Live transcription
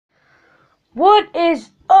What is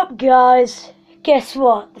up, guys? Guess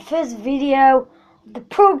what? The first video of the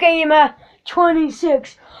Pro Gamer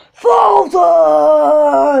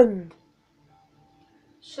 26,000!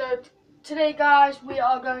 So today, guys, we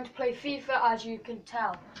are going to play FIFA, as you can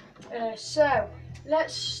tell. So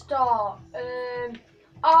let's start.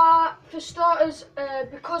 For starters,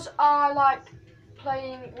 because I like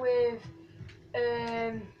playing with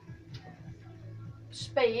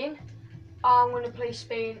Spain, I'm going to play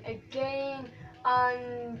Spain again.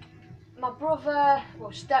 And my brother,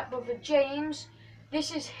 well, stepbrother James,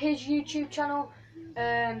 this is his YouTube channel.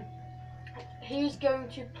 He's going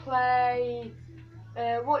to play.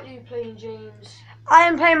 What are you playing, James? I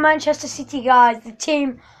am playing Manchester City, guys, the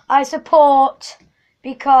team I support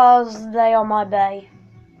because they are my bae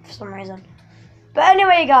for some reason. But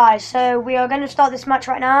anyway, guys, so we are going to start this match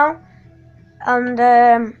right now.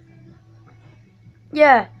 And,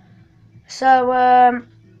 yeah. So,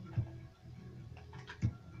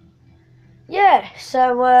 yeah,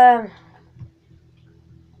 so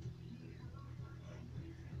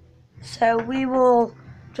we will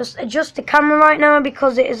just adjust the camera right now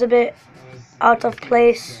because it is a bit out of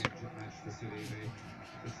place.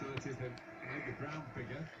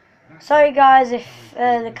 Sorry guys if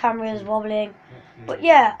the camera is wobbling, but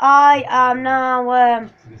yeah, I am now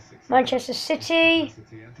Manchester City,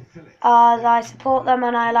 as I support them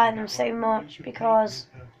and I like them so much because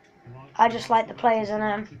I just like the players in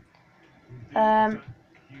them.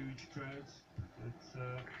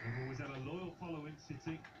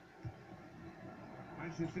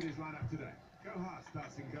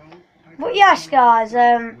 But yes, guys,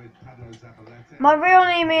 my real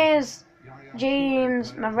name is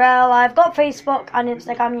James Morel. I've got Facebook and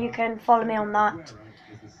Instagram. You can follow me on that.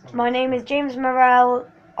 My name is James Morel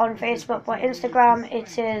on Facebook, but Instagram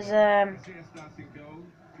it is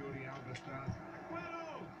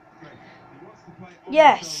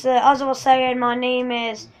yes, as I was saying, my name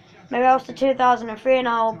is Morelster2003, and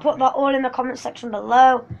I'll put that all in the comment section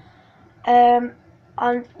below. And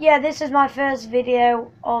yeah, this is my first video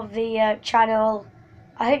of the channel.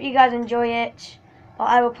 I hope you guys enjoy it. But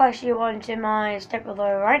I will pass you on to my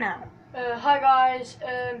stepbrother right now. Hi guys,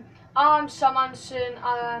 I'm Sam Anderson.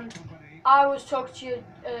 I was talking to you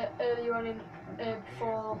earlier on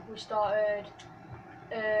before we started,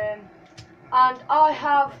 and I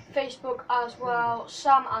have Facebook as well,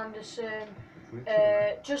 Sam Anderson.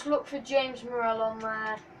 Just look for James Morel on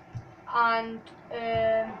there, and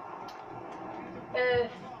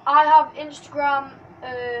I have Instagram.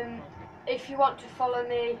 If you want to follow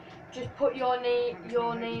me, just put your name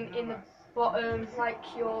in the bottom, like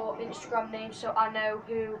your Instagram name, so I know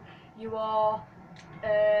who you are.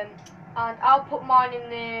 And I'll put mine in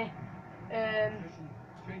there,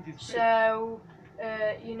 so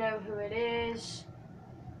you know who it is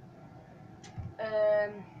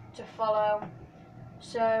to follow.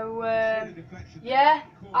 So yeah,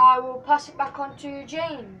 I will pass it back on to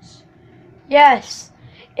James. Yes,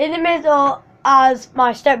 in the middle, as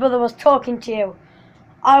my stepbrother was talking to you,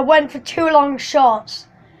 I went for 2 long shots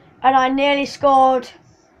and I nearly scored.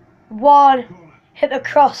 One hit the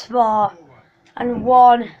crossbar and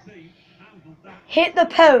one hit the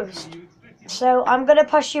post. So I'm going to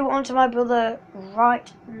pass you on to my brother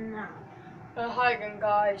right now. Hi again,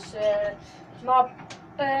 guys. My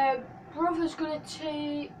brother's going to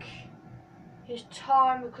take his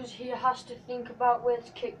time because he has to think about where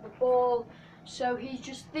to kick the ball. So he's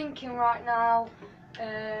just thinking right now.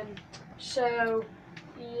 So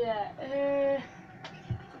yeah,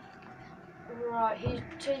 right, he's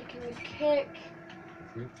taking the kick,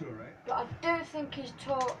 but I don't think he's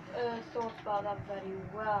thought about that very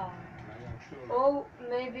well. Oh,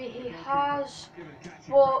 maybe he has,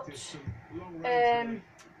 but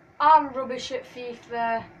I'm rubbish at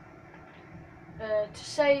FIFA. To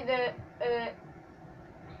say that,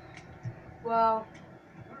 well,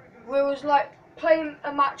 we was like playing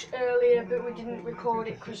a match earlier, but we didn't record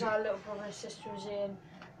it because our little brother and sister was in.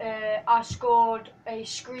 I scored a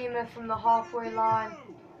screamer from the halfway line.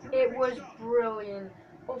 It was brilliant.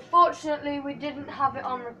 Unfortunately, we didn't have it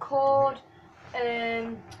on record,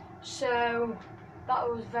 so that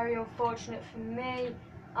was very unfortunate for me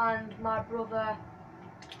and my brother.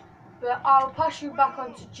 But I'll pass you back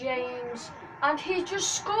on to James, and he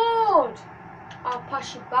just scored. I'll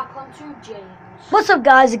pass you back on to James. What's up,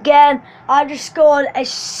 guys? Again, I just scored a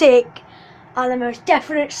sick and the most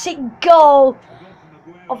definite sick goal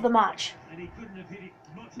of the match.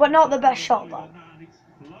 But not the best shot though.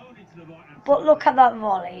 But look at that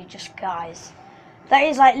volley, just guys. That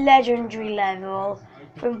is like legendary level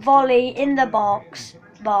for volley in the box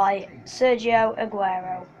by Sergio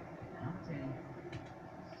Aguero.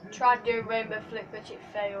 Tried to do a rainbow flick, but it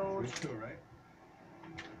failed.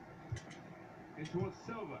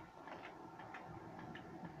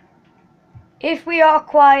 If we are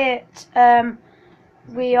quiet,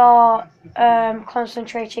 we are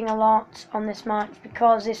concentrating a lot on this match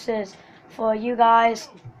because this is for you guys.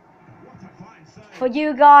 For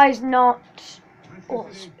you guys, not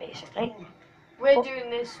us, basically. We're doing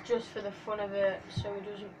this just for the fun of it, so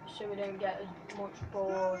we don't get as much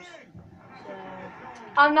bored. So.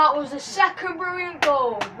 And that was the second brilliant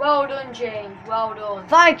goal. Well done, James. Well done.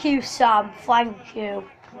 Thank you, Sam. Thank you.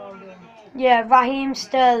 Well done. Yeah, Raheem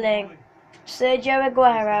Sterling, Sergio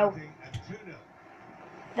Aguero.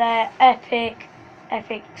 Their epic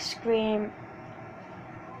scream.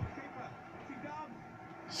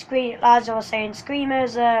 As I was saying, screamer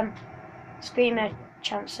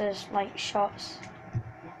chances, like shots.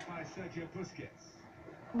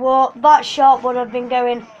 Well, that shot would have been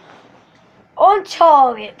going on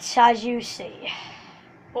target, as you see.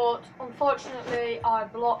 But unfortunately, I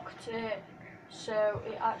blocked it, so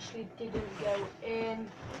it actually didn't go in.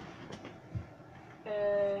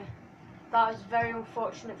 That is very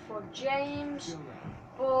unfortunate for James,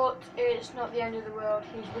 but it's not the end of the world.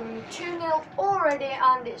 He's winning 2-0 already,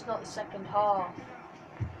 and it's not the second half.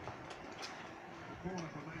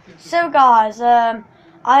 So guys, I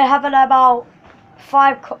have about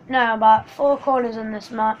about 4 corners in this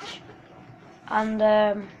match, and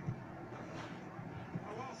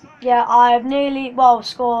yeah, I have nearly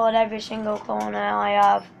scored every single corner I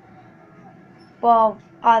have. Well,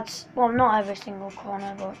 not every single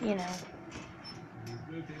corner, but you know.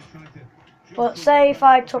 But say if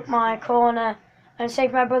I took my corner, and say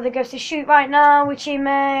if my brother goes to shoot right now, which he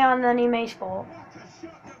may, and then he may score.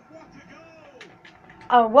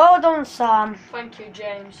 Oh, well done, Sam. Thank you,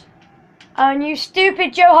 James. And you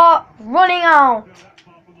stupid Joe Hart running out.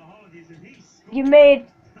 You made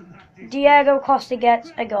Diego Costa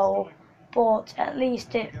get a goal, but at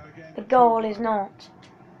least the goal is not.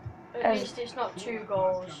 At least it's not 2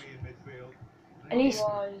 goals. At least.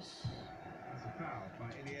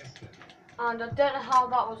 And I don't know how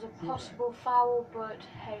that was a possible foul, but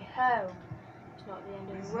hey ho, it's not the end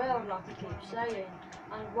of the world, like I keep saying.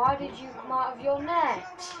 And why did you come out of your net?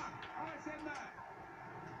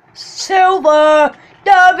 Silva!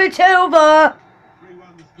 David Silva!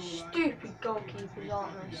 Stupid goalkeepers,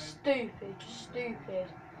 aren't they? Stupid, just stupid.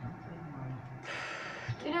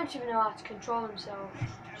 They don't even know how to control themselves.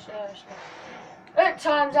 Seriously. At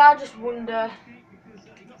times I just wonder.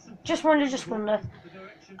 Just wonder.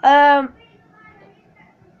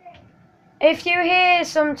 If you hear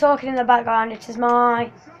some talking in the background, it is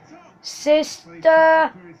my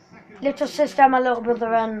sister, little sister, my little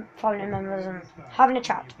brother and family members and having a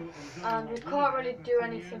chat. And we can't really do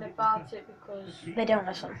anything about it because they don't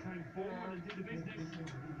listen.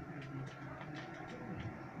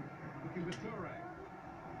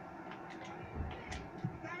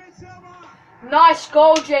 Nice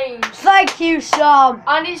goal, James. Thank you, Sam.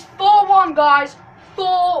 And it's 4-1, guys.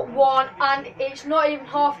 4-1, and it's not even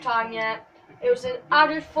half time yet. It was an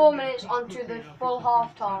added 4 minutes onto the full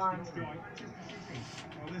half time.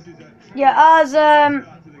 Yeah, as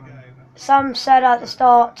Sam said at the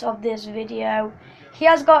start of this video, he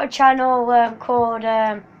has got a channel called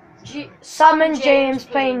Sam and James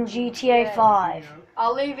playing GTA 5.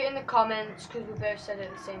 I'll leave it in the comments because we both said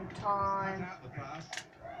it at the same time.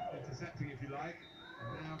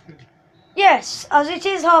 Yes, as it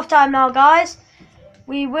is half time now, guys.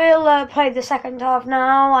 We will play the second half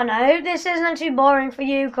now, and I hope this isn't too boring for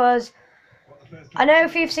you, because I know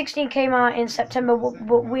FIFA 16 came out in September,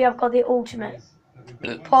 but we have got the ultimate.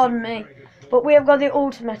 Pardon me, but we have got the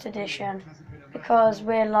ultimate edition because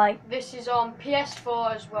we're like. This is on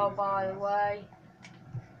PS4 as well, by the way.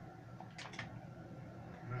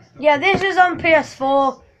 Yeah, this is on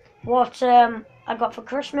PS4. What I got for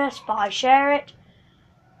Christmas, but I share it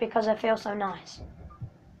because I feel so nice.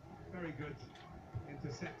 Very good.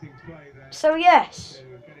 So yes,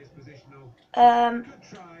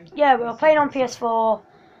 yeah, we were playing on PS4.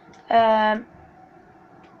 There's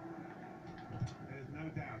no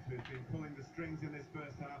doubt who's been pulling the strings in this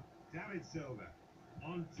first half. David Silva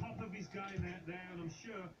on top of his guy there, and I'm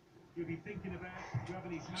sure you'll be thinking about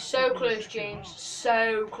grabbing his hat. So close, James.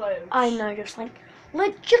 So close. I know, just like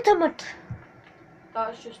legitimate.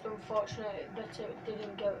 That's just unfortunate that it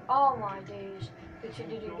didn't go. Oh my days. That it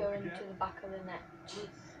didn't go into the back of the net.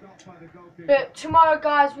 But tomorrow,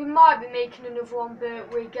 guys, we might be making another one,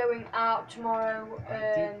 but we're going out tomorrow,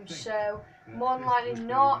 so more than likely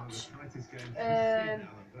not.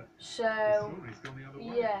 So,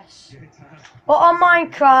 yes. But on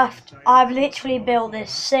Minecraft, I've literally built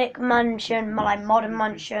this sick mansion, like modern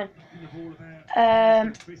mansion.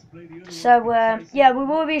 Yeah, we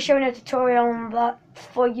will be showing a tutorial on that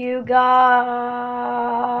for you guys.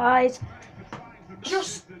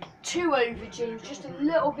 Just 2 over, James. Just a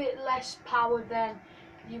little bit less power than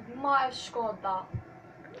you might have scored that.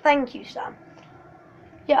 Thank you, Sam.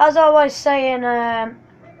 Yeah, as I was saying,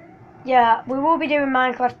 yeah, we will be doing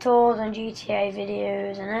Minecraft tours and GTA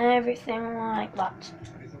videos and everything like that.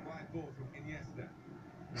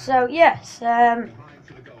 So yes, I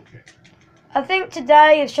think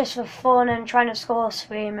today is just for fun and trying to score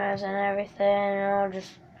streamers and everything, or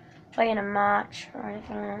just playing a match or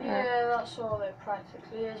anything like that. Yeah, that's all it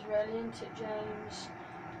practically is, really, isn't it, James?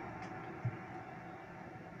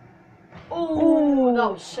 Oh,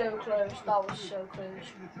 that was so close. That was so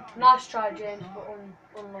close. Nice try, James, but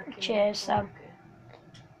unlucky. Cheers, Sam.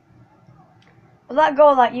 Well, that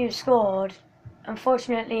goal that you scored,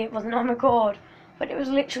 unfortunately, it wasn't on record, but it was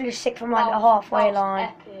literally sick from like the halfway line.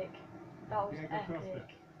 Epic. That was epic.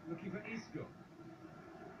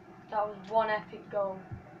 That was one epic goal.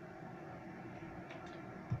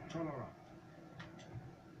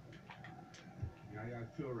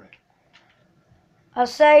 I'll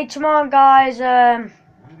say tomorrow, guys. Sorry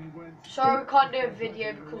we can't do a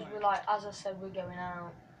video because we're like, as I said, we're going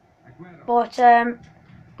out. But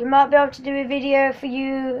we might be able to do a video for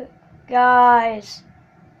you guys.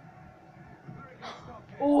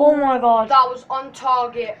 Oh my God! That was on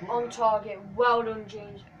target. On target. Well done,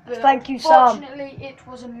 James. But thank you, Sam. Unfortunately, it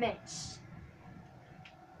was a miss.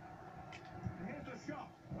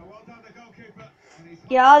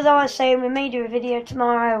 Yeah, as I was saying, we may do a video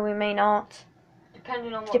tomorrow, we may not.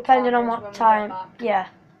 Depending on what time. Yeah.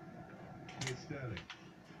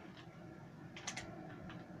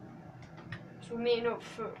 So we're meeting up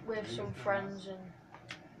with some friends and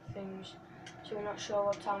things. So we're not sure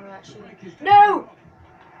what time we actually. No!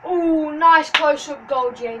 Oh, nice close-up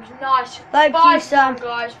goal, James. Nice. Thank you, Sam. 5-1,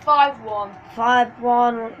 guys. 5-1.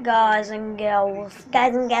 5-1, guys and girls.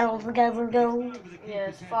 Guys and girls, guys and girls.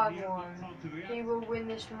 Yes, 5-1. He will win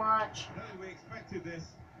this match. No, we expected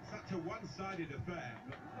this. Such a one-sided affair,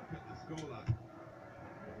 but look at the scoreline.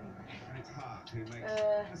 And it's Hart who makes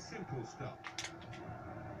a simple stop.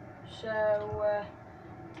 So,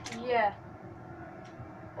 yeah.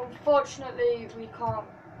 Unfortunately, we can't.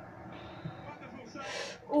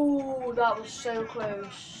 Oh, that was so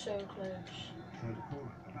close, so close.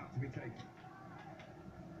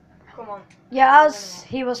 Come on. Yeah, as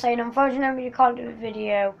he was saying, unfortunately you can't do a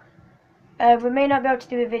video. We may not be able to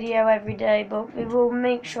do a video every day, but we will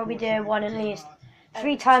make sure we do one at least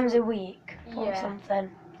 3 times a week or something.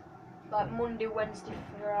 Like Monday, Wednesday,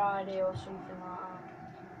 Friday or something like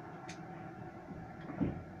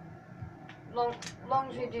that. Long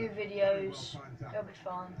as we do videos, it'll be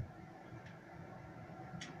fine.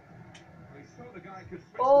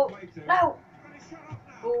 Oh, no!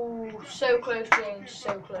 Oh, so close, James,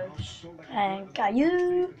 so close. And got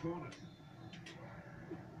you.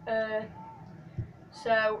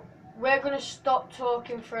 So, we're going to stop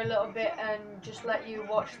talking for a little bit and just let you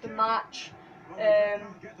watch the match.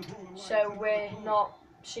 So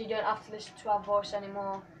you don't have to listen to our voice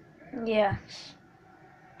anymore. Yes.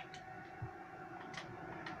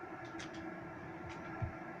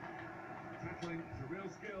 Tackling is a real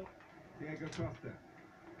skill. Diego Costa.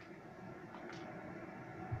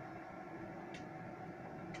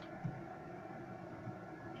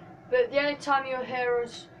 But the only time you'll hear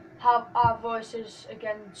us have our voices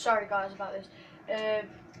again, sorry guys about this,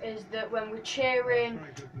 is that when we're cheering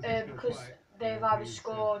because they've either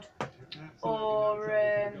scored or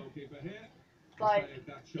like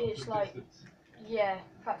it's like, yeah,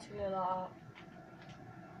 practically like that.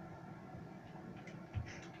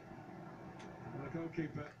 The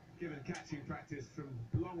goalkeeper given catching practice from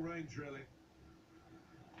long range, really.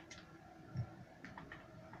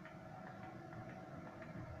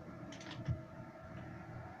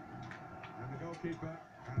 And the goalkeeper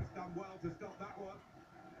has done well to stop that one.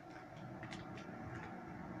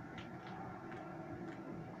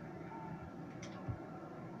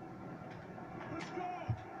 The score!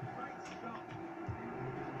 Great stop.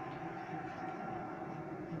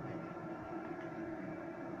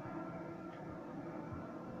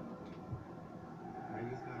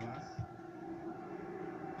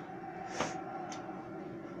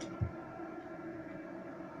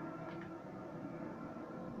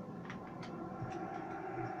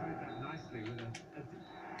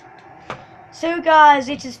 So guys,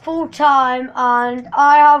 it is full time and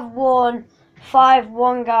I have won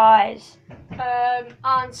 5-1, guys.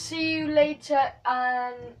 And see you later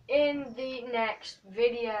and in the next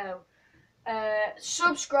video.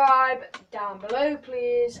 Subscribe down below,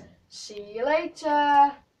 please. See you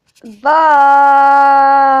later. Bye.